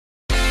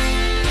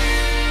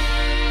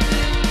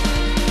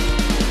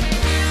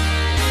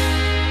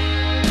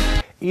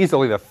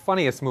Easily the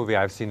funniest movie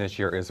I've seen this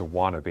year is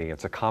Wannabe.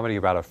 It's a comedy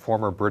about a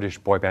former British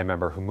boy band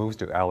member who moves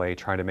to LA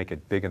trying to make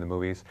it big in the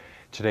movies.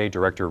 Today,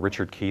 director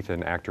Richard Keith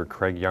and actor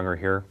Craig Young are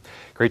here.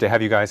 Great to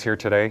have you guys here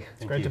today.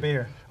 It's great to be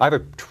here. I have a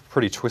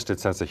pretty twisted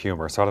sense of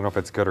humor, so I don't know if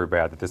it's good or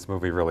bad that this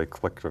movie really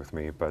clicked with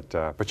me,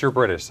 but you're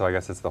British, so I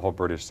guess it's the whole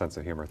British sense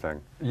of humor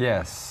thing.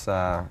 Yes,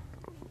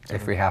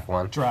 if we have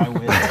one. Dry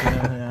wit,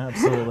 yeah,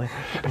 absolutely.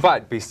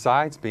 But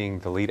besides being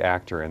the lead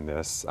actor in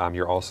this,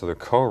 you're also the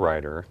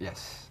co-writer.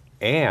 Yes.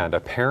 And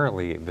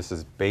apparently this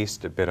is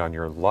based a bit on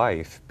your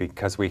life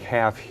because we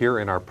have here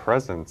in our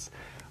presence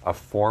a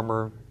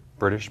former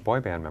British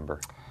boy band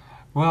member.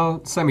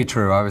 Well,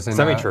 semi-true. I was in.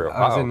 Semi-true.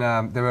 I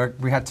was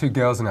in. We had two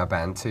girls in our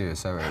band too,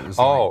 so it was.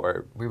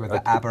 Like, we were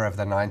the ABBA of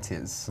the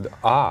 '90s.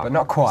 But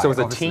not quite. So it was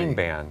obviously. a teen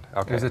band.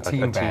 Okay. It was a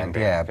teen band.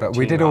 Yeah, okay. but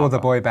we did all the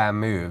boy band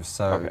moves.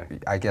 So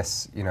I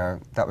guess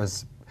that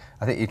was.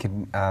 I think you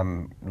can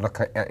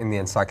look in the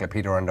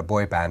encyclopedia under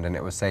boy band, and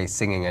it would say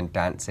singing and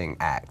dancing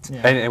act.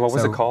 Yeah. And what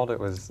was it called? It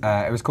was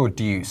called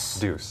Deuce.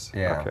 Deuce.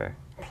 Yeah. Okay.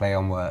 Play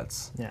on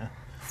words. Yeah.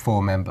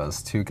 4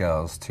 members, 2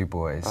 girls, 2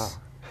 boys. Oh.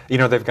 You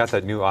know, they've got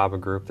that new ABBA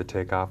group to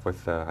take off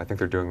with, I think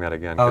they're doing that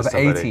again. Oh, the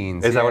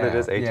 18s. Is that what it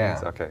is? 18s?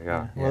 Yeah. Okay,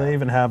 yeah. Well, they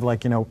even have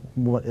like,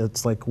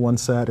 it's like one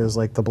set is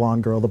like the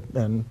blonde girl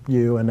and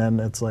you, and then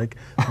it's like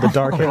the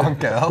dark hair. Blonde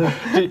girl?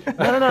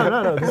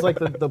 No. It's like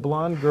the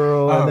blonde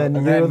girl, and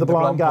then you, the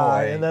blonde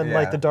guy, boy, and then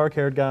like the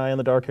dark-haired guy and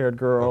the dark-haired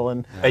girl.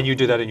 And you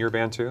do that in your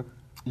band too?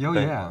 Oh,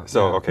 yeah.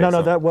 So, okay.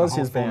 No, that was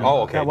his band.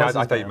 Oh, okay. No, I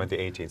thought you meant the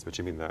 18s, but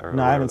you mean that.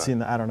 No, I haven't seen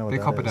that. I don't know what they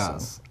that copied is.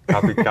 us.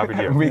 Copied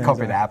you. We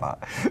copied ABBA.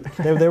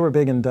 They were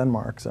big in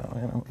Denmark, so,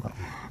 Well.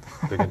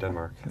 Big in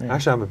Denmark. Yeah.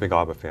 Actually, I'm a big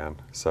ABBA fan,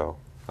 so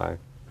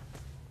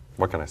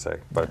what can I say?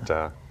 But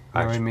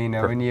knowing me,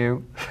 knowing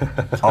you.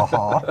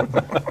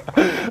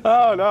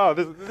 Oh no,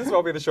 this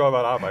won't be the show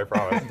about ABBA, I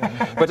promise.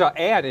 But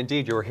and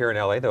indeed, you were here in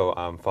LA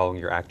though, following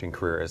your acting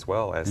career as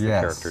well as the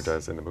character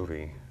does in the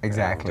movie.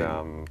 Exactly.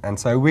 And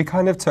so we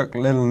kind of took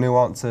little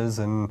nuances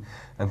and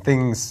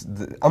things,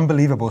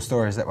 unbelievable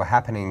stories that were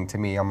happening to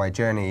me on my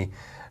journey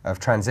of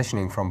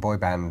transitioning from boy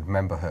band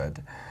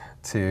memberhood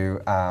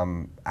to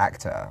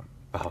actor.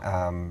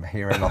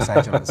 Here in Los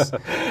Angeles,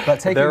 but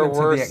taking it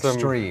to the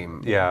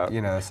extreme.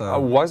 Yeah, So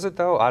was it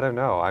though? I don't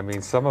know. I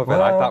mean, some of it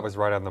I thought was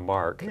right on the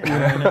mark.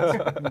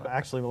 Yeah,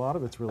 actually, a lot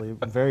of it's really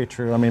very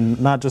true. I mean,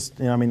 not just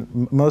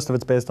most of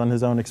it's based on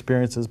his own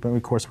experiences, but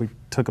of course we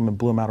took him and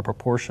blew him out of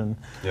proportion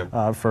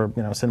for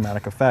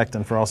cinematic effect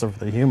and also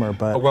for the humor.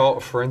 But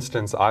well, for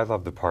instance, I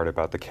love the part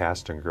about the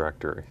casting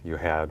director you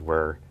had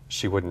where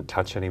she wouldn't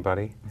touch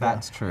anybody.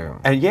 That's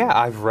true. And yeah,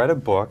 I've read a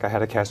book. I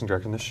had a casting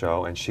director in the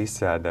show, and she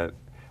said that.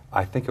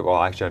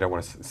 Well, actually, I don't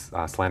want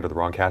to slander the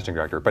wrong casting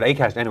director, but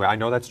anyway, I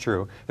know that's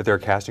true, that there are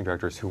casting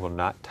directors who will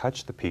not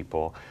touch the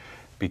people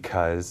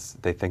because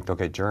they think they'll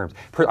get germs.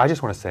 I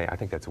just want to say, I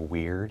think that's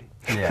weird.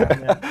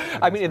 Yeah.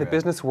 I mean, in the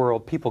business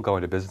world, people go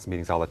into business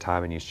meetings all the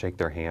time and you shake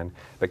their hand,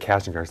 but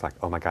casting directors are like,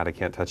 oh my God, I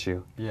can't touch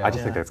you. Yeah. I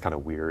just think that's kind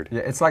of weird.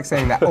 Yeah, it's like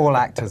saying that all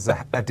actors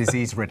are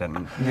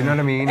disease-ridden. You know what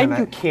I mean? And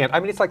you can't.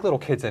 I mean, it's like little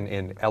kids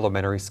in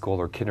elementary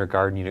school or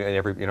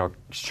kindergarten.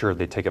 Sure,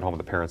 they take it home and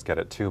the parents get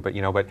it too, but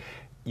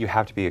you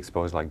have to be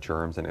exposed to like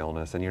germs and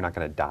illness, and you're not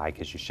going to die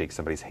because you shake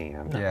somebody's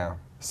hand. Yeah.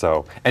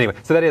 So anyway,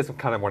 so that is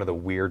kind of one of the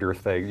weirder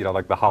things,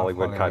 like the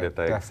Hollywood kind of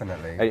thing.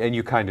 Definitely. And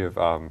you kind of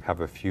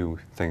have a few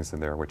things in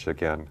there, which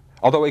again,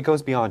 although it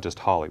goes beyond just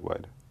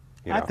Hollywood.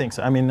 I think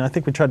so. I mean, I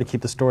think we tried to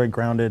keep the story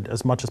grounded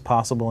as much as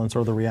possible in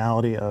sort of the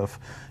reality of,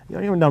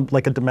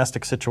 like a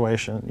domestic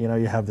situation.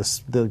 You have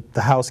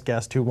the house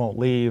guest who won't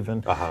leave,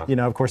 and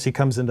of course he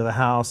comes into the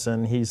house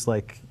and he's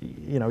like,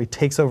 he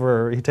takes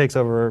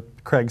over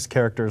Craig's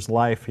character's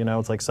life.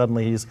 It's like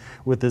suddenly he's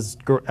with his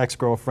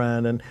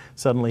ex-girlfriend, and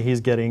suddenly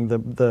he's getting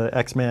the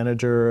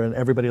ex-manager, and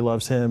everybody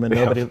loves him,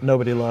 and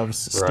nobody loves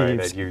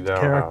Steve's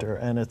character.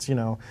 And it's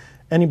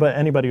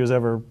anybody who's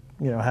ever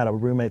had a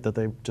roommate that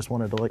they just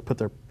wanted to like put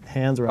their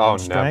hands around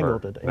and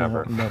strangled it.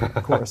 Never.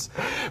 Of course.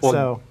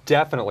 Well,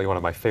 definitely one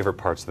of my favorite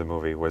parts of the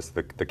movie was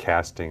the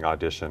casting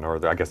audition,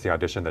 or I guess the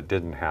audition that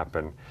didn't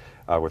happen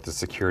with the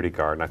security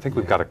guard. And I think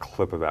we've got a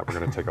clip of that. We're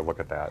going to take a look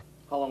at that.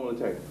 How long will it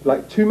take?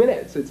 Like 2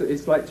 minutes.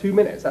 It's like 2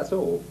 minutes, that's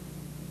all.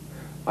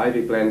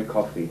 Ivy blend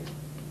coffee.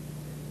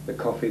 The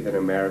coffee that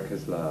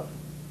Americans love.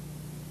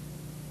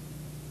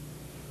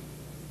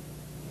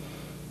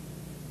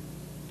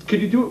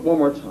 Could you do it one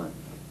more time?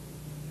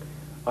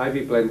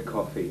 Ivy blend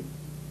coffee.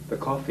 The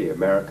coffee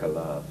America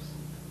loves.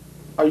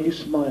 Are you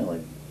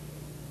smiling?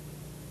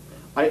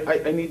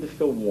 I need to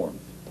feel warmth.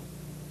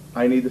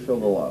 I need to feel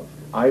the love.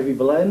 Ivy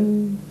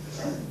blend.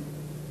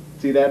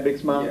 See that big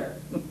smile?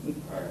 Yeah.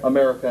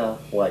 America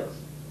likes.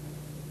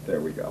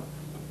 There we go.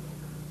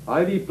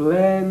 Ivy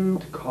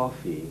blend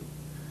coffee.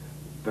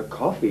 The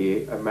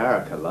coffee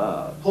America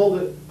loves.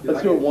 Hold it.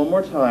 Let's do it one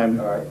more time.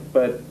 All right.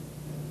 But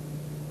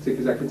see,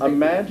 'cause I can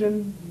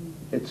imagine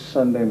it's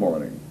Sunday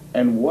morning,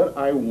 and what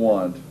I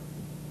want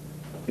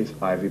is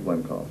Ivy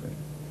blend coffee.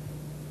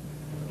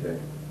 Okay.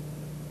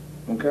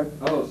 Okay?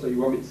 Oh, so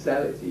you want me to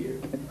sell it to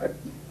you?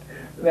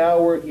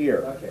 Now we're here.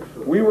 Okay,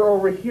 cool. We were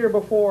over here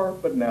before,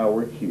 but now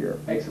we're here.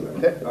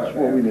 Excellent. That's All right,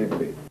 where we need to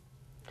be.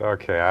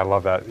 Okay, I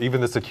love that.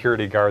 Even the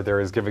security guard there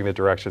is giving the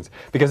directions.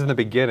 Because in the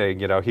beginning,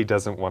 you know, he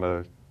doesn't want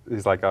to,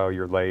 he's like, oh,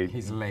 you're late.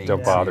 He's late.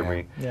 Don't bother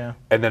me. Yeah.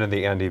 And then in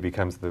the end, he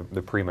becomes the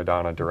prima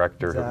donna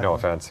director, who, no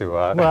offense, who...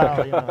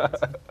 Well, you know,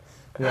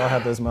 we all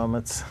have those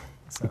moments.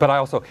 So. But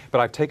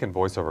I've taken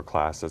voiceover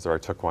classes, or I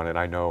took one, and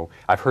I know,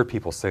 I've heard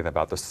people say that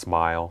about the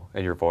smile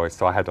in your voice,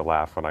 so I had to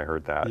laugh when I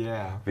heard that.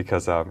 Yeah.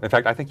 Because, in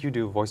fact, I think you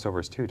do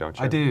voiceovers too, don't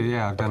you? I do,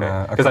 yeah. I've done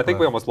a Because I think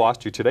we couple almost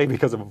lost you today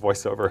because of a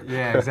voiceover.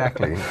 Yeah,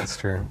 exactly. That's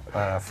true.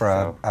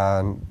 For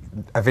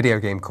a video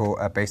game called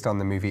based on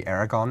the movie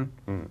Aragon,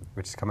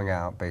 which is coming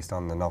out based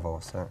on the novel.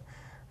 So,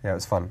 yeah, it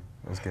was fun.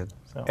 It was good.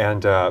 So.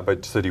 And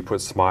so do you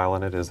put smile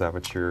in it? Is that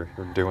what you're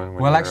doing?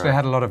 When Well, you're, actually, I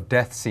had a lot of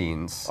death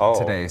scenes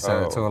today,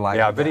 so it's all like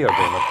video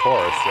game, of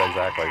course, yeah,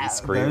 exactly.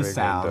 Screaming those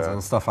sounds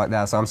and stuff like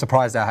that. So I'm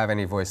surprised I have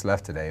any voice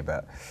left today,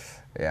 but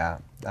yeah,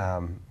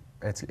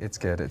 it's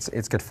good.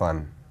 It's good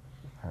fun.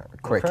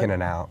 Quick in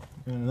and out.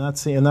 In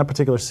that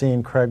particular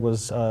scene, Craig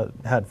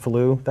had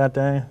flu that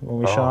day when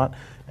we shot,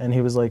 and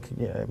he was like,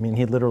 yeah, I mean,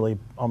 he literally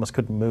almost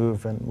couldn't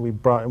move, and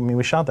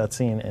we shot that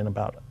scene in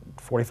about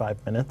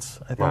 45 minutes,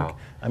 I think. Wow.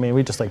 I mean,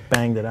 we just like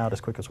banged it out as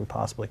quick as we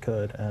possibly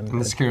could. And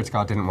the security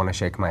guard didn't want to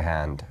shake my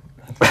hand.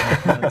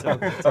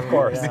 Of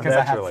course, Yeah, because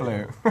I had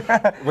flu.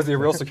 Was he a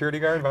real security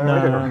guard?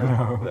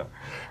 No.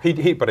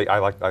 But I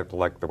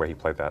like the way he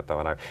played that though.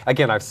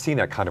 And I've seen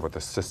that kind of with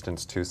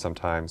assistants too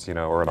sometimes, you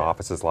know, or in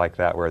offices like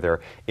that where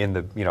they're in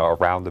the, you know,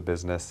 around the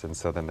business, and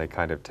so then they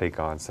kind of take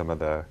on some of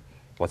the,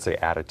 let's say,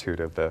 attitude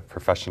of the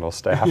professional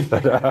staff.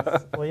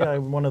 Well, yeah,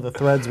 one of the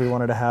threads we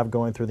wanted to have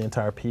going through the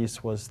entire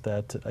piece was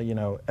that, you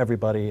know,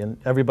 everybody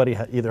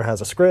either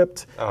has a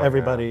script,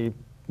 everybody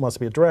wants to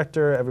be a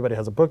director, everybody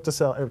has a book to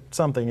sell, or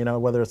something, you know,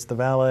 whether it's the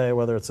valet,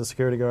 whether it's the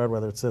security guard,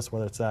 whether it's this,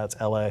 whether it's that,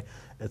 it's LA,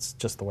 it's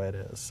just the way it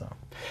is. So.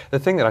 The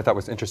thing that I thought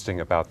was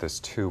interesting about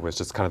this too was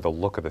just kind of the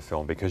look of the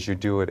film, because you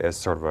do it as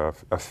sort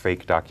of a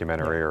fake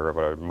documentary or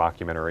a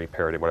mockumentary,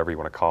 parody, whatever you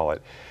want to call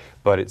it.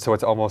 But so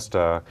it's almost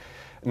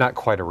not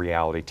quite a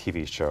reality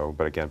TV show,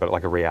 but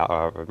like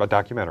a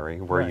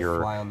documentary where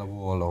you're fly on the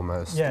wall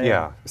almost.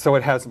 Yeah. So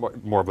it has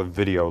more of a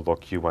video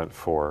look you went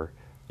for,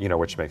 you know,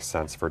 which makes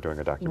sense for doing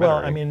a documentary. Well,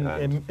 I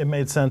mean, it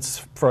made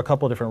sense for a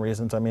couple of different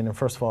reasons. I mean,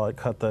 first of all, it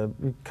cut the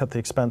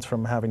expense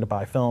from having to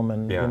buy film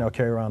and you know,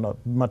 carry around a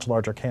much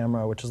larger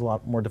camera, which is a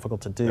lot more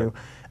difficult to do.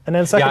 And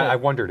then second, I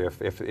wondered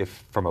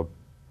if from a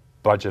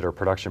budget or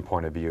production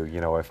point of view,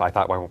 you know, I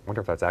wonder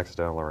if that's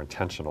accidental or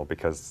intentional,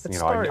 because I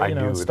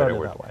knew it started that it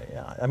would. That way.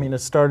 Yeah, I mean, it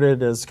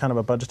started as kind of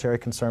a budgetary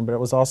concern, but it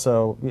was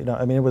also, you know,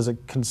 I mean, it was a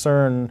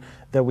concern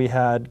that we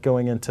had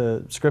going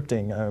into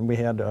scripting. We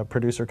had a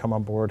producer come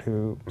on board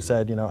who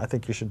said, you know, I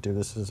think you should do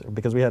this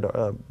because we had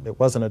it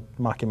wasn't a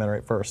mockumentary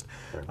at first.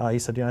 He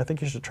said, you know, I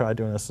think you should try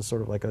doing this as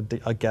sort of like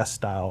a guest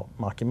style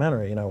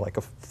mockumentary. You know,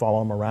 like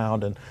follow him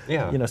around and you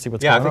know, see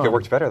what's going on. Yeah, I think it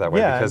worked better that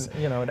way because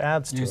and, you know, it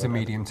adds to use it. a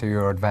medium to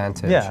your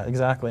advantage. Yeah,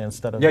 exactly.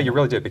 Instead of you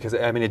really did, because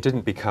I mean, it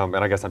didn't become,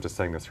 and I guess I'm just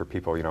saying this for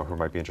people, you know, who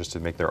might be interested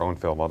in make their own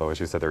film. Although, as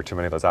you said, there are too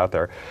many of those out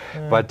there.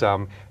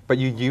 But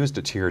you used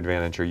it to your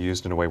advantage, or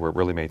used it in a way where it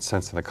really made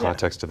sense in the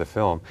context of the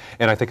film.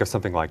 And I think of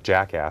something like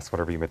Jackass,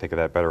 whatever you may think of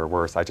that, better or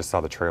worse. I just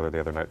saw the trailer the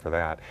other night for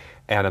that.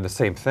 And on the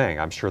same thing,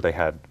 I'm sure they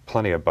had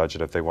plenty of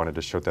budget if they wanted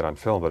to shoot that on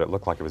film, but it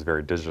looked like it was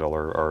very digital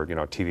or you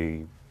know,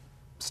 TV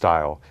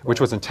style, which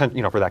was intent,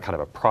 you know, for that kind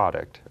of a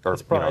product. Or,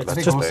 you know, I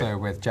think also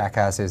with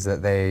Jackass is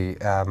that they,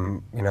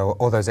 you know,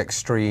 all those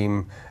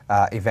extreme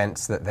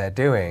events that they're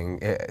doing,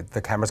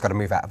 the camera's got to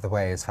move out of the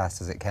way as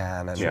fast as it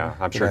can. And, yeah,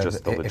 I'm sure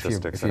just the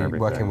logistics if and you're everything.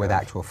 working with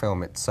actual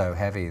film, it's so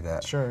heavy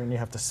that... Sure, and you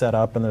have to set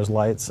up, and there's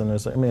lights, and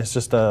there's, I mean, it's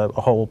just a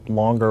whole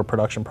longer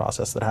production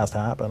process that has to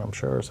happen, I'm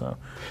sure,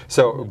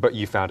 So, but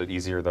you found it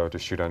easier, though, to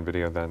shoot on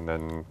video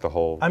than the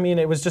whole... I mean,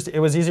 it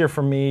was easier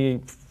for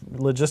me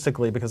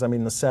logistically, because, I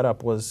mean, the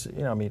setup was,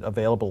 you know, I mean,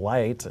 available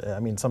light. I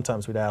mean,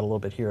 sometimes we'd add a little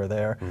bit here or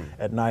there.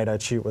 At night,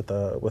 I'd shoot with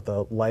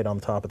a light on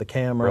the top of the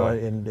camera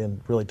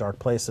in really dark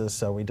places,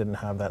 so we didn't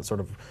have that sort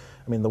of...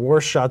 I mean, the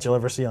worst shots you'll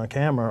ever see on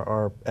camera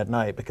are at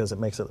night, because it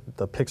makes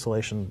the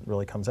pixelation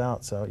really comes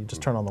out, so you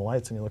just turn on the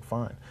lights and you look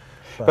fine.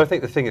 But I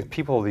think the thing is,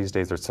 people these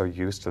days are so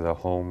used to the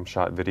home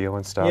shot video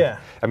and stuff. Yeah.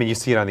 I mean, you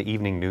see it on the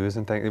evening news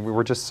and things.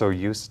 We're just so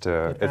used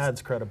to... It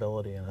adds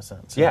credibility in a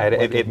sense. Yeah, you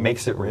know, it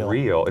makes it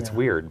real. It's Yeah.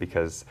 weird,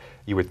 because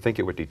you would think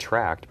it would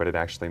detract, but it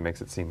actually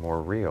makes it seem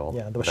more real.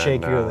 Yeah, the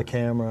shakier of the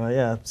camera.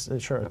 Yeah,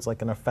 sure. It's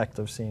like an effect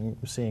of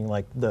seeing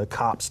like the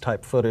cops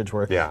type footage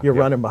where you're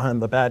running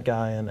behind the bad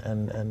guy,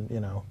 and you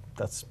know,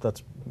 that's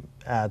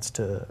adds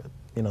to,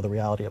 you know, the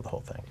reality of the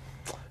whole thing.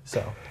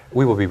 So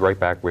we will be right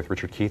back with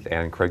Richard Keith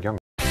and Craig Young.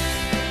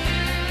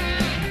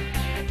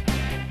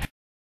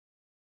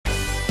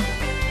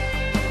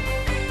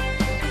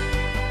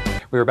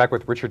 We are back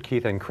with Richard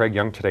Keith and Craig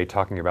Young today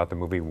talking about the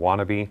movie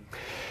Wannabe.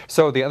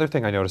 So the other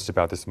thing I noticed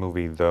about this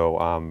movie,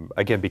 though,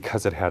 again,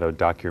 because it had a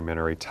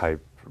documentary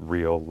type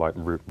reality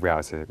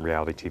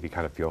TV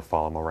kind of feel,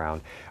 follow them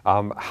around,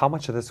 how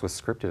much of this was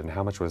scripted and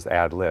how much was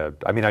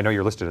ad-libbed? I mean, I know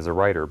you're listed as a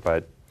writer,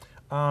 but...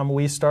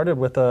 We started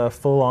with a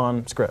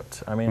full-on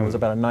script. I mean, it was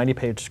about a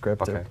 90-page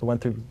script. Okay. It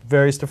went through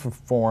various different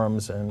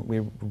forms, and we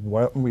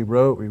wrote, we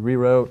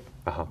rewrote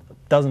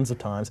dozens of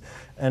times.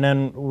 And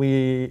then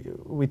we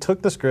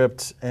took the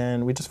script,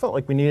 and we just felt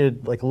like we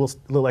needed like a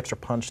little extra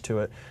punch to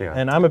it. Yeah.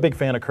 And I'm a big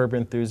fan of Curb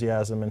Your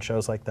Enthusiasm and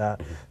shows like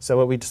that. So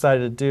what we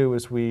decided to do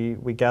is we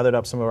gathered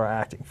up some of our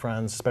acting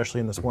friends,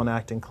 especially in this one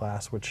acting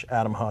class, which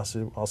Adam Huss,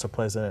 who also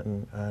plays in it,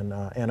 and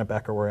Anna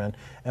Becker were in,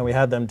 and we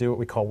had them do what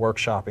we call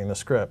workshopping the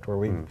script, where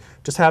we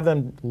just have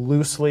them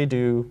loosely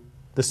do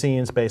the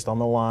scenes based on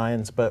the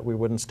lines, but we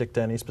wouldn't stick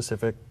to any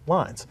specific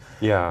lines.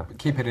 Yeah.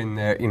 Keep it in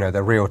the, you know,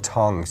 the real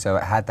tongue, so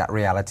it had that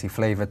reality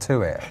flavor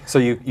to it. So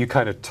you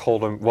kind of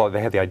told them, well,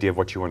 they had the idea of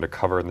what you wanted to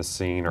cover in the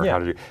scene, or how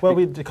to do. Well,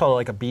 we call it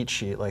like a beat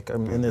sheet. Like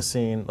in this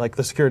scene, like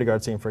the security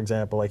guard scene, for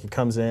example, like he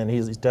comes in,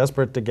 he's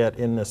desperate to get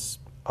in this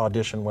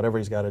audition, whatever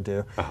he's got to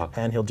do,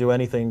 and he'll do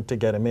anything to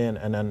get him in,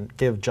 and then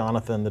give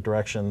Jonathan the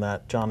direction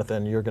that,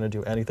 Jonathan, you're going to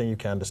do anything you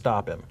can to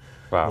stop him.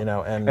 Wow. You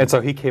know, and so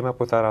he came up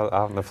with that out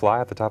on the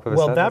fly at the top of his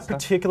well, set? that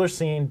particular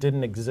scene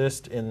didn't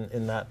exist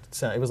in that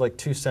sentence. It was like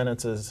 2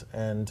 sentences,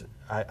 and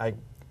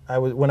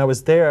when I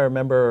was there, I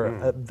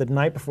remember the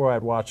night before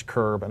I'd watched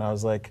Curb, and I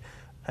was like,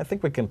 I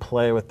think we can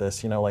play with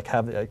this, you know, like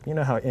you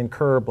know how in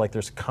Curb, like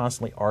there's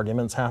constantly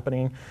arguments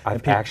happening.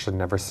 I've actually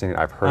never seen it.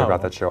 I've heard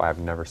about that show. I've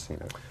never seen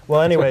it.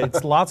 Well, anyway,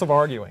 it's lots of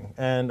arguing,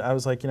 and I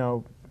was like, you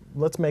know,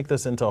 let's make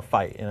this into a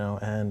fight, you know,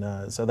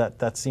 and so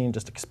that scene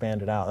just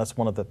expanded out. That's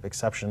one of the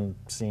exception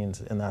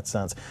scenes in that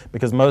sense,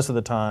 because most of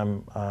the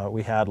time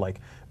we had like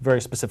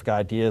very specific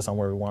ideas on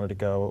where we wanted to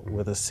go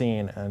with a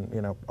scene, and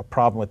you know, a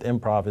problem with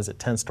improv is it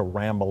tends to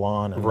ramble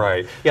on. And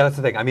right. Yeah, that's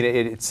the thing. I mean,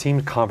 it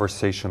seemed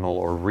conversational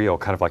or real,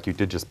 kind of like you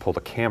did just pull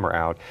the camera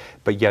out,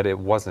 but yet it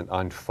wasn't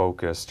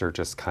unfocused or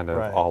just kind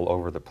of all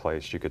over the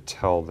place. You could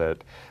tell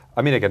that.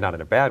 I mean, again, not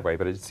in a bad way,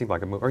 but it seemed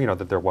like a movie, or, you know,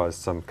 that there was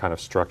some kind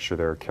of structure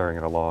there carrying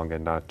it along,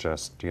 and not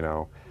just, you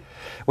know,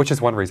 which is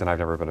one reason I've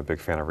never been a big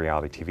fan of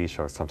reality TV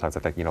shows. Sometimes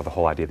I think, you know, the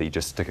whole idea that you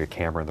just stick a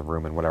camera in the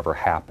room and whatever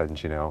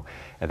happens, you know,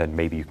 and then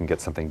maybe you can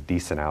get something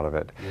decent out of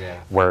it. Yeah.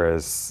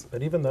 Whereas,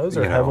 but even those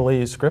are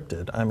heavily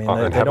scripted. I mean,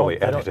 and they heavily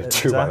don't, edited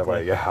too, by the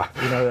way. Yeah.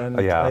 You know, and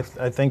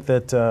I think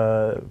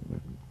that.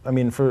 I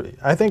mean,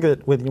 I think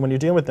that when you're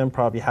dealing with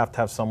improv, you have to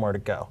have somewhere to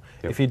go.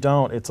 Yep. If you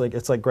don't, it's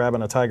like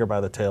grabbing a tiger by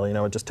the tail. You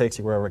know, it just takes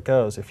you wherever it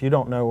goes. If you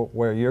don't know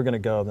where you're going to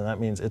go, then that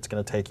means it's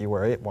going to take you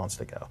where it wants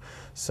to go.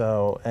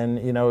 So, and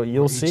you know,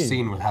 you'll see. Each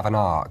scene will have an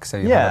arc, so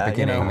you have a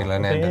beginning, middle,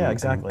 and end, and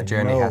exactly. a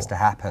journey has to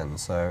happen.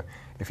 So,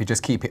 if you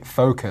just keep it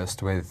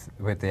focused with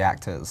the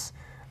actors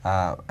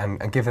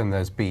and give them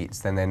those beats,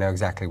 then they know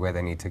exactly where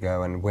they need to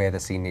go and where the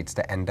scene needs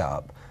to end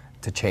up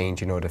to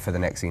change in order for the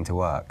next scene to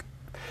work.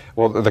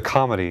 Well, the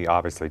comedy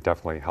obviously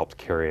definitely helped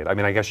carry it. I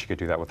mean, I guess you could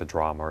do that with the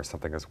drama or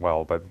something as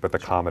well, but the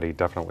comedy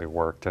definitely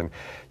worked. And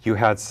you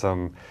had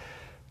some,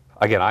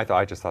 again,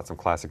 I just thought some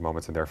classic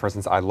moments in there. For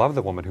instance, I love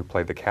the woman who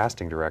played the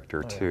casting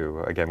director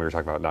too. Again, we were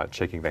talking about not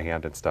shaking the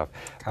hand and stuff.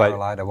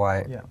 Carolina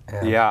White.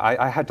 Yeah,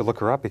 I had to look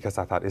her up because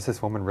I thought, is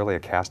this woman really a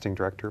casting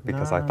director?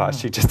 Because I thought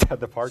she just had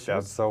the part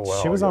down so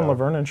well. She was on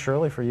Laverne and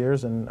Shirley for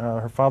years, and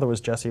her father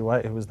was Jesse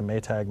White, who was the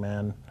Maytag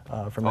man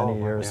for many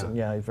years. And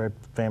he's a very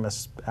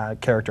famous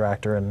character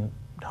actor in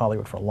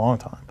Hollywood for a long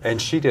time.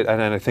 And she did,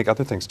 and I think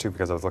other things too,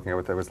 because I was looking at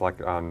it was like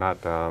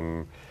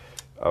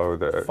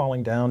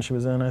Falling Down she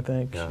was in, I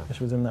think. Yeah.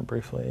 She was in that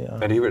briefly.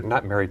 And he would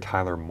not marry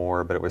Tyler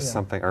Moore, but it was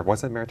something, or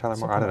was it Mary Tyler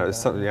Moore? I don't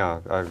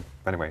know.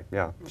 Anyway,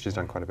 yeah, she's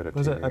done quite a bit of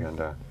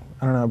TV.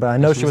 I don't know, but I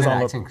know she was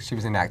on acting. She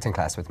was in acting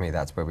class with me.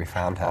 That's where we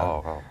found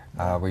her.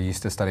 We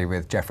used to study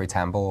with Jeffrey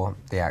Tambor,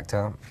 the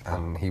actor,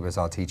 and he was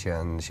our teacher,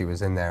 and she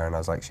was in there, and I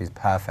was like, she's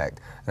perfect.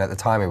 And at the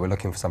time, we were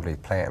looking for somebody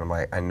to play it, and I'm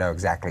like, I know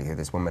exactly who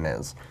this woman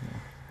is.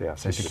 Yeah,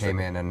 so she came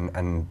in,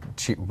 and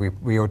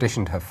we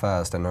auditioned her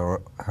first, and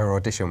her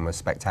audition was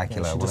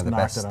spectacular. Yeah, she just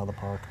knocked it out of the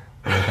park.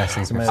 One of the best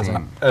things we've seen.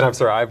 And I'm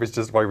sorry, I was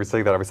just, while you were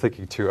saying that, I was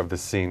thinking too of the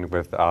scene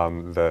with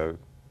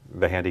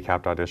the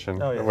handicapped audition,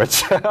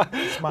 which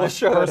we'll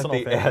show that at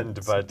the end.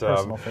 But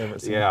personal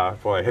favorite scene. Yeah,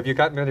 boy, have you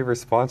gotten any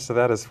response to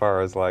that as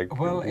far as like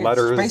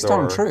letters? It's based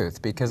on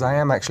truth, because I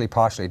am actually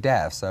partially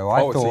deaf, so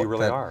I thought so you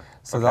really are.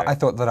 So that I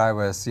thought that I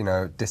was, you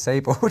know,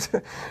 disabled.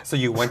 So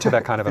you went to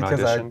that kind of an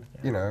audition?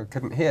 Because I, you know,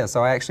 couldn't hear.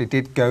 So I actually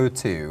did go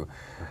to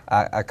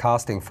a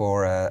casting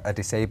for a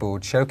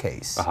disabled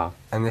showcase,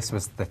 and this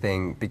was the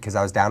thing, because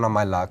I was down on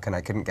my luck and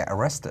I couldn't get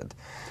arrested.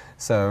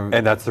 So.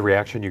 And that's the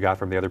reaction you got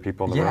from the other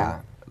people in the room?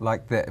 Yeah.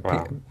 Like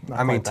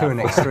I mean, to an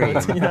extreme.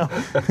 You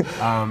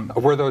know?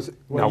 Were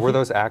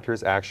those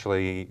actors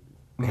actually?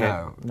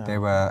 No, they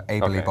were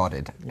ably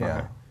bodied.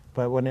 Yeah.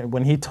 But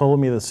when he told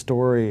me the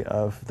story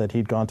of that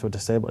he'd gone to a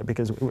disabled,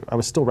 because I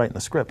was still writing the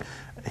script,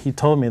 he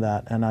told me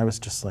that, and I was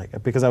just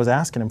like, because I was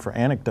asking him for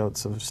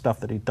anecdotes of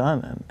stuff that he'd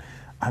done, and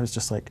I was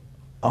just like,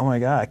 oh my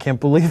God, I can't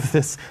believe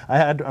this.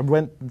 I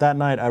went that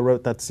night, I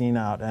wrote that scene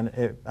out, and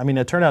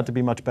it turned out to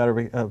be much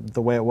better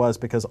the way it was,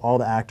 because all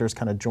the actors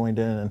kind of joined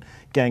in and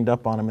ganged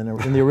up on him.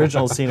 And in the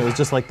original scene, it was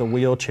just like the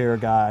wheelchair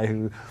guy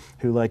who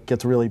like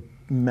gets really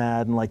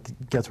mad and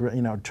like gets,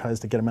 you know,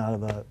 tries to get him out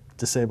of the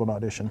disabled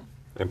audition.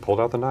 And pulled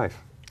out the knife.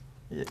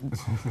 That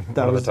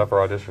One of was the tougher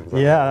auditions.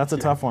 yeah, that's a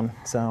tough one.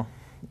 So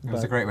It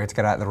was a great way to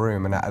get out of the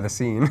room and out of the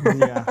scene.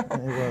 yeah,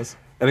 it was.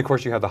 And of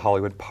course, you have the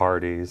Hollywood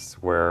parties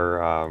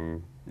where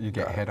You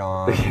get hit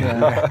on.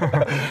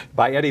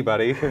 by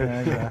anybody, Yeah,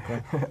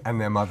 exactly. And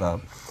their mother.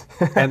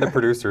 and the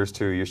producers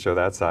too. You show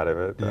that side of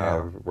it, Yeah.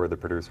 where the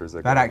producers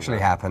That actually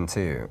happened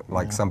too.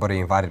 Like somebody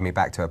invited me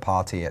back to a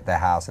party at their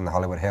house in the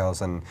Hollywood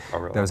Hills, and Oh,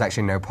 really? there was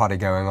actually no party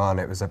going on.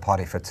 It was a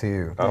party for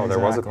two. Oh, there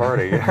was a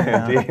Exactly.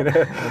 party, indeed.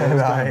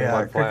 And I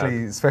Like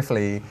planned.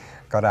 swiftly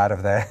got out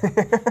of there.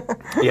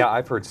 Yeah,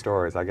 I've heard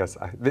stories. I guess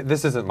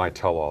this isn't my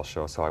tell-all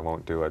show, so I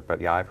won't do it. But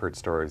yeah, I've heard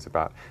stories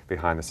about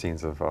behind the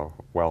scenes of a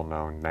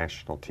well-known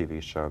national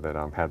TV show that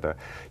had the.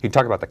 You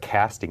talk about the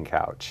casting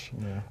couch.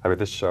 Yeah. I mean,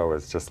 this show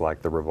is just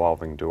like the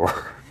revolving door.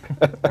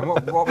 And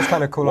what was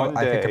kind of cool, One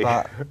I think, day.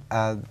 about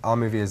our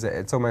movie is that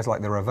it's almost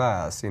like the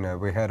reverse. You know,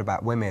 we heard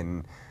about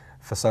women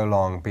for so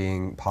long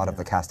being part of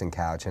the casting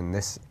couch, and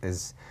this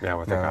is Yeah,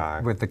 with you the know, guy.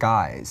 with the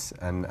guys,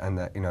 and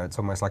that, you know, it's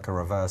almost like a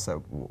reverse that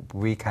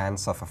we can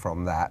suffer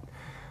from that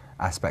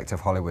aspect of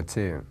Hollywood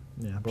too.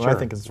 Yeah, but what I Sure.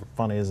 think is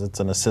funny is it's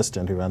an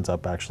assistant who ends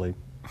up actually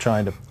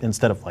trying to,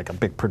 instead of like a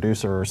big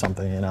producer or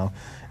something, you know,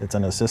 it's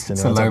an assistant.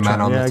 It's who a ends up low man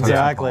trying- on the yeah, totem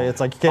exactly. pole. It's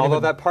like you can't Although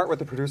even, that part with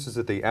the producers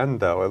at the end,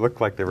 though, it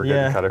looked like they were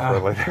Yeah. getting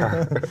kind of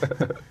friendly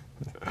there.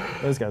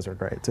 those guys are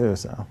great too.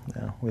 So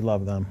yeah, we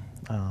love them.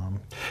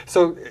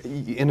 So,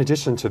 in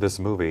addition to this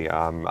movie,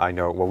 I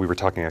know, well, we were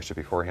talking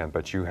actually beforehand,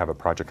 but you have a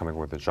project coming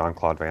with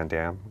Jean-Claude Van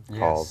Damme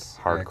called Yes,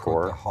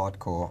 Hardcore. yeah, called The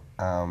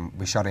Hardcore.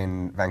 We shot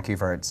in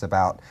Vancouver. It's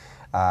about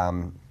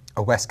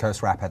a West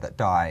Coast rapper that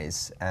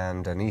dies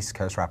and an East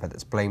Coast rapper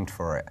that's blamed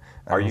for it.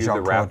 Are And you the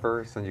Jean-Claude-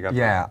 rappers? And you got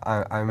Yeah,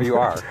 I'm. You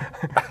are.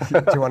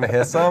 Do you want to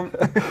hear some?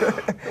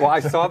 Well, I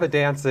saw the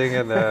dancing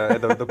and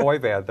the boy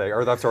band thing,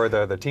 or I'm sorry,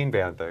 the teen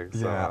band thing.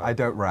 So, Yeah, I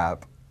don't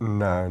rap.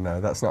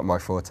 No, that's not my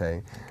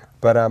forte.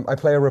 But I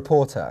play a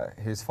reporter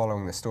who's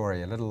following the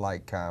story, a little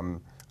like, I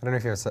don't know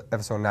if you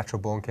ever saw Natural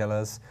Born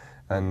Killers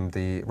and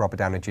the Robert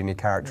Downey Jr.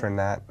 character in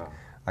that.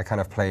 I kind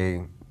of play a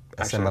Actually, I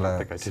don't similar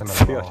think I did similar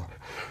see it. role.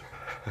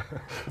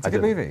 It's I a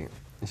good didn't. movie.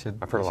 You should,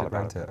 I've heard a you lot should about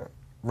rent it. it.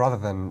 Rather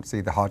than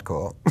see The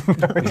Hardcore.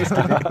 I'm just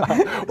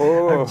kidding.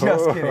 Oh. I'm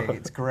just kidding.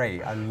 It's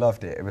great. I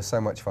loved it. It was so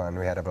much fun.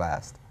 We had a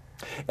blast.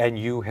 And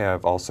you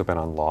have also been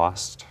on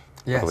Lost,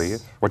 I Yes.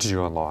 believe. What did you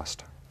do on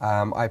Lost?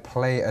 I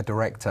play a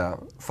director,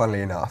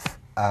 funnly enough,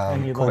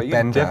 And you called Well, you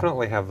Bender.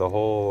 definitely have the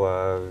whole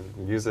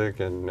music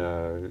and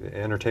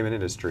entertainment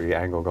industry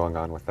angle going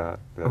on with that.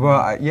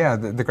 Well, yeah,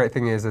 the great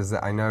thing is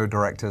that I know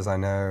directors, I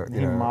know, you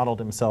He know. modeled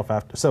himself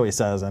after, so he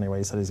says anyway.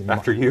 He said he's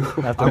After you.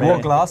 After I me. wore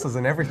glasses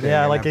and everything.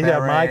 Yeah, and like a he had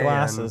my beret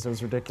glasses. and- It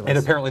was ridiculous. And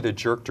apparently the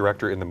jerk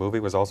director in the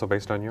movie was also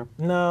based on you?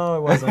 No,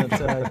 it wasn't.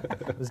 I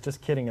was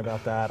just kidding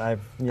about that.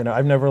 I've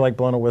never like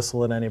blown a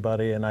whistle at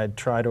anybody, and I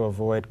try to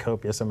avoid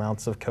copious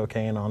amounts of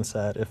cocaine on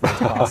set if it's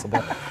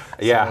possible.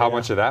 Yeah, So, how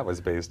much of that was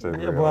based in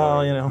real Well,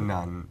 life? you know,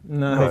 None.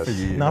 no, Not for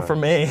you. not for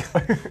me.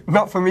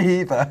 Not for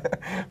me either.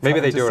 Maybe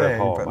But they I'm do just it at saying,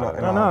 home, but I not don't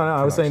in know. No, our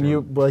I was saying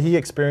production. Well, he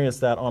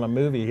experienced that on a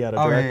movie. He had a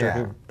Oh, yeah, director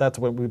yeah. who. That's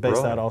what we based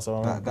Really? that also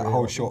on. That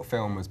whole short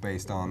film was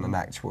based on an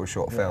actual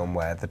short film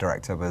where the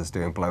director was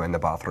doing blow in the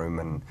bathroom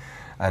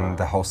and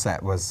the whole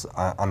set was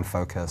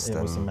unfocused.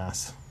 It was a and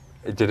mess.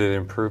 Did it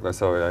improve?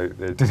 So it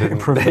Did it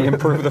improve They the-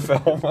 improve the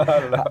film? I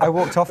don't know. I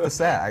walked off the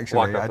set actually.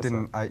 Walked off I the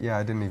didn't. I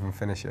didn't even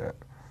finish it.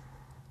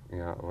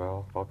 Yeah,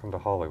 well, welcome to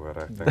Hollywood,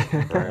 I think.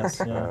 Right? Yes,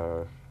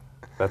 yeah.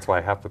 That's why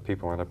half the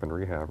people end up in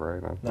rehab,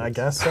 right? I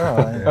guess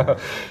so.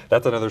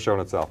 That's another show in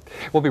itself.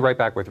 We'll be right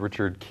back with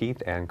Richard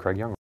Keith and Craig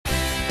Young.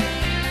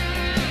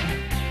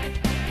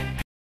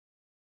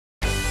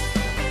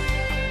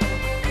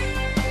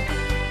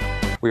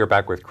 We are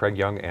back with Craig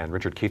Young and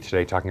Richard Keith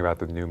today talking about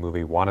the new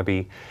movie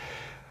Wannabe.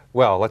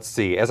 Well, let's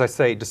see. As I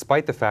say,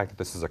 despite the fact that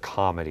this is a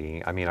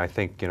comedy, I mean, I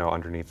think,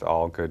 underneath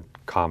all good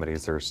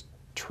comedies, there's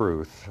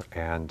truth.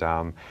 And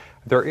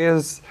there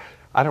is,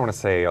 I don't want to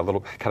say a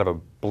little kind of a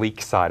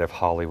bleak side of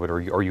Hollywood,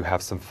 or you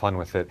have some fun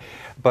with it.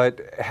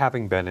 But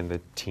having been in the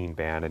teen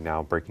band and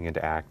now breaking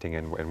into acting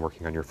and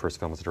working on your first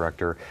film as a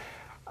director,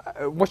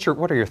 what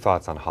are your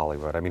thoughts on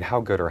Hollywood? I mean,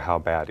 how good or how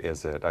bad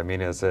is it? I mean,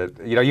 is it,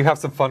 you have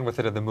some fun with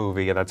it in the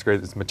movie, and that's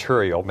great. It's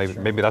material.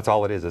 Maybe that's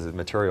all it is it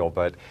material.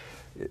 But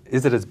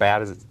is it as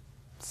bad as it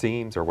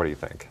seems, or what do you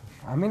think?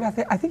 I mean, I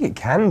think it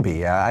can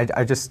be. I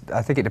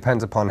think it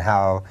depends upon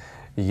how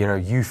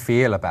you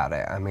feel about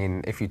it. I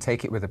mean, if you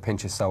take it with a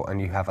pinch of salt and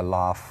you have a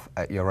laugh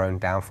at your own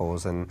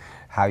downfalls and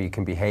how you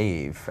can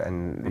behave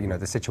and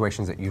the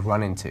situations that you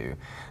run into,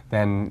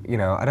 then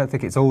I don't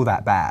think it's all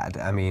that bad.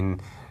 I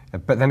mean.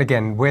 But then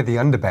again, we're the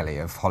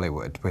underbelly of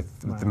Hollywood with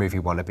the movie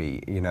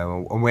Wannabe,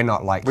 and we're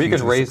not like. Well, you can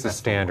hugely raise the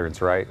successful.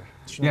 standards, right?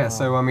 Yeah,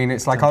 so I mean,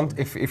 it's like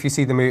if you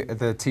see the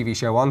TV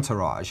show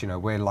Entourage, you know,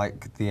 we're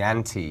like the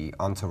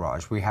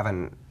anti-Entourage. We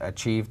haven't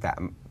achieved that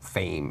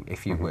fame,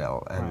 if you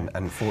will,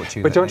 and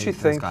fortune But that don't you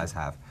those think, guys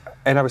have.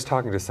 and I was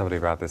talking to somebody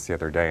about this the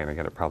other day, and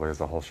again, it probably is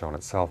a whole show in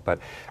itself, but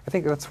I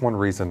think that's one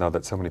reason, though,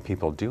 that so many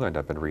people do end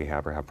up in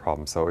rehab or have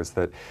problems, so is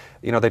that,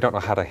 you know, they don't know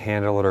how to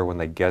handle it, or when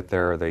they get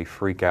there, they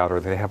freak out, or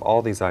they have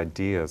all these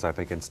ideas, I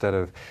think, instead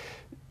of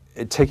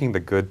taking the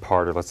good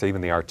part, or let's say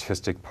even the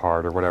artistic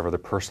part, or whatever, the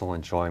personal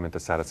enjoyment, the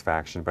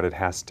satisfaction, but it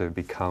has to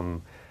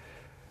become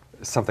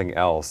something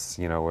else,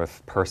 you know,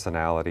 with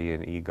personality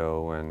and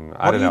ego and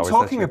I don't know. What are you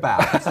talking about?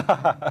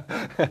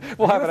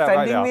 We'll have it out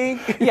right now. Me?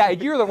 Yeah,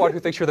 you're the one who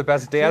thinks you're the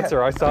best dancer.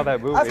 Yeah. I saw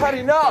that movie. I've had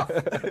enough.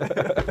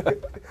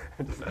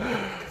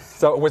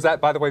 So was that,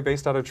 by the way,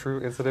 based on a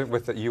true incident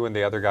with you and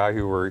the other guy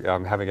who were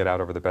having it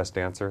out over the best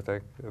dancer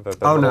thing?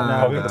 Oh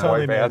no, we the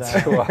totally boy made bands.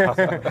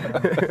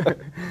 that.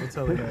 We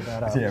totally made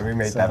that up. Yeah, we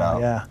made that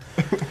up. Yeah.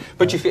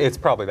 But you feel it's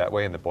probably that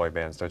way in the boy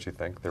bands, don't you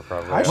think? They're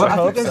probably. I Well, I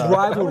hope think there's so.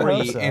 rivalry I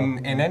hope so.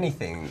 in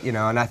anything, you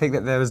know, and I think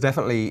that there was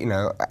definitely, you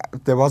know,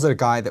 there was a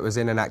guy that was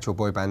in an actual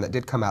boy band that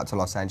did come out to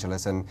Los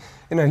Angeles, and,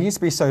 you know, he used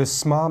to be so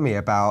smarmy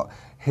about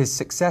his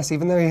success,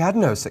 even though he had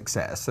no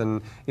success,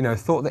 and, you know,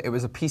 thought that it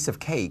was a piece of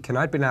cake. And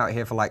I'd been out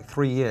here for like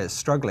 3 years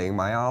struggling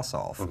my ass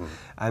off.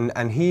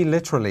 And he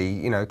literally,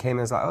 you know, came and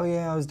was like, oh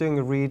yeah, I was doing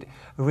a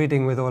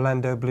reading with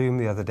Orlando Bloom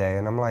the other day,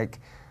 and I'm like,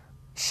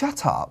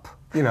 shut up.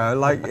 You know,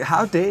 like,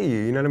 how dare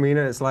you? You know what I mean?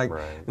 And it's like,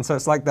 and so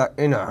it's like that,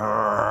 you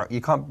know,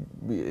 you can't,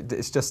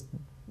 it's just,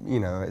 you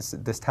know,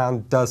 this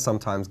town does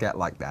sometimes get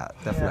like that,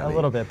 definitely. Yeah, a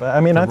little bit, but I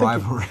mean, The I think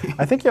rivalry.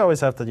 I think you always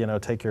have to, you know,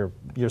 take your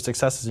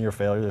successes and your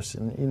failures,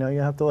 and you know, you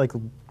have to like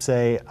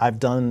say, I've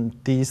done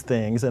these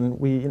things, and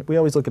we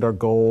always look at our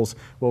goals,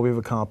 what we've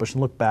accomplished,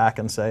 and look back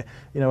and say,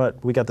 you know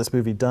what, we got this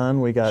movie done,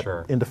 we got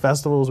into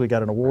festivals, we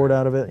got an award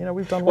out of it, you know,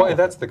 we've done well. Well,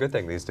 that's the good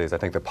thing these days. I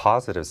think the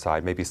positive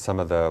side, maybe some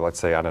of the, let's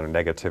say, I don't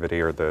know,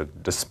 negativity or the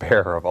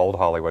despair of old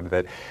Hollywood,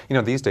 that, you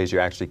know, these days you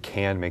actually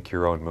can make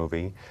your own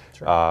movie.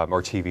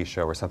 Or TV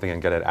show or something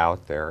and get it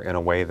out there in a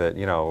way that,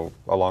 you know,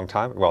 a long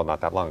time, well, not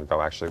that long ago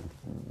actually,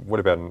 would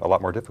have been a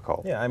lot more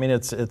difficult. Yeah, I mean,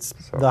 it's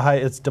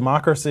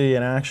democracy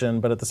in action,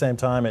 but at the same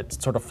time, it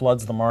sort of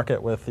floods the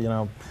market with, you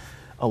know,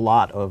 a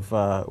lot of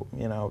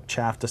you know,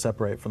 chaff to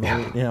separate from the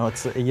wheat. You know,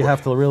 you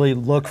have to really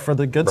look for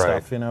the good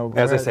stuff. You know,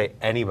 as I say,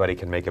 anybody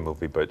can make a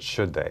movie, but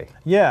should they?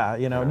 Yeah,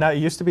 you know, now it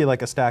used to be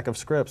like a stack of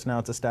scripts. Now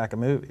it's a stack of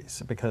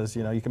movies because,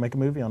 you know, you can make a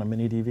movie on a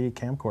mini DV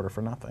camcorder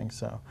for nothing.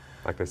 So,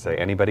 like they say,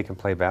 anybody can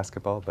play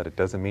basketball, but it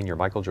doesn't mean you're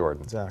Michael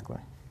Jordan. exactly.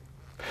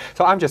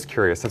 So I'm just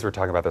curious, since we're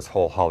talking about this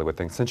whole Hollywood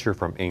thing, since you're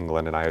from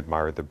England and I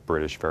admire the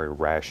British, very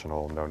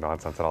rational, no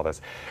nonsense and all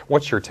this,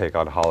 what's your take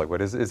on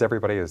Hollywood? Is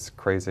everybody as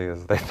crazy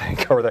as they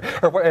think over there?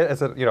 Or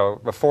as a, you know,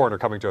 a foreigner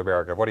coming to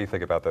America, what do you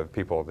think about the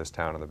people of this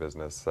town and the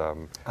business?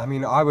 I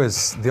mean, I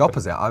was the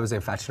opposite. I was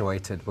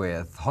infatuated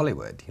with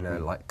Hollywood, you know,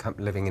 like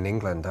living in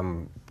England,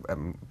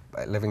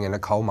 living in a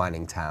coal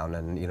mining town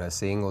and, you know,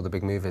 seeing all the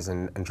big movies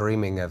and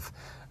dreaming of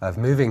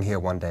moving here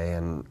one day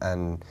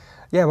and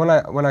yeah,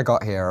 when I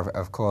got here,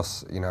 of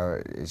course, you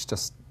know, it's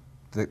just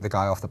the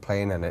guy off the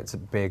plane, and it's a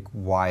big,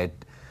 wide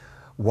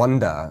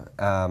wonder.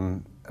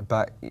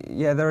 But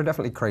yeah, there are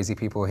definitely crazy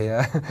people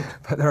here,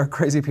 but there are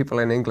crazy people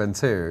in England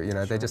too. You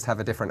know, they just have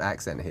a different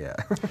accent here.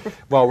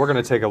 Well, we're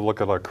going to take a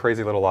look at a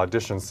crazy little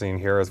audition scene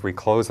here as we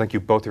close. Thank you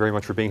both very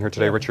much for being here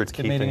today, Richard,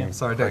 Keith, and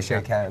Sorry, don't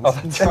shake hands. Oh,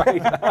 that's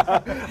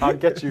right. I'll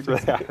get you for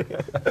that.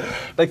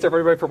 Thanks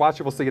everybody for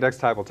watching. We'll see you next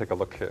time. We'll take a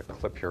look at a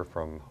clip here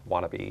from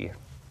Wannabe.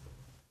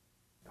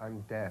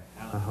 I'm deaf.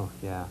 Oh,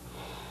 yeah.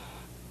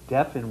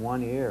 Deaf in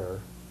one ear.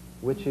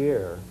 Which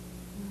ear?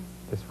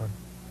 This one.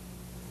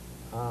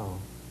 Oh.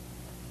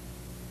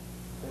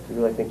 If you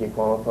really think you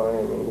qualify,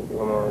 I mean, if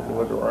you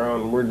look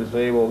around, we're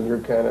disabled, you're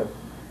kind of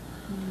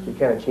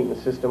cheating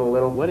the system a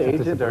little. What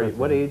agent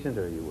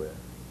are you with?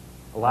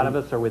 A lot of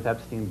us are with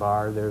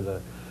Epstein-Barr. They're the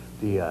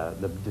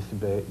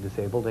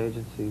disabled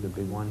agency, the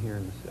big one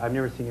here. I've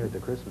never seen you at the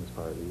Christmas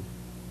parties.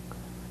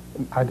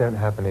 I don't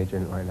have an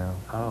agent right now.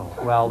 Oh,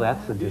 well,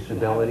 that's a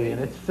disability in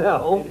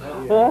itself.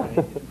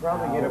 You should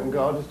probably get up and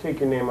go. I'll just take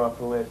your name off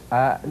the list.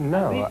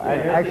 No,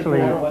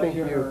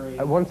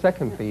 one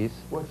second, please.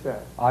 What's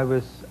that?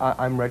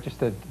 I'm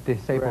registered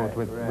disabled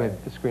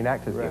with the Screen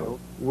Actors Guild.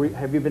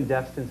 Have you been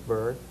deaf since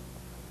birth?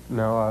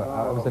 No,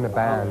 I was in a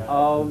band.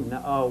 Oh,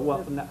 no. Oh,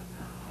 well, no.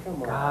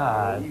 Come on.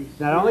 God.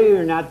 Not only are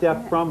you not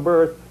deaf from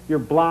birth, you're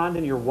blonde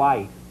and you're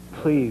white.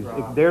 Please,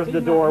 if there's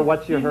the door,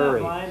 what's your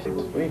hurry? What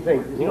do you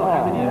think? You don't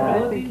have any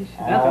abilities?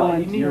 That's why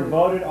you're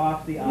voted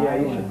off the island. Yeah,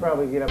 you should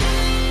probably get up.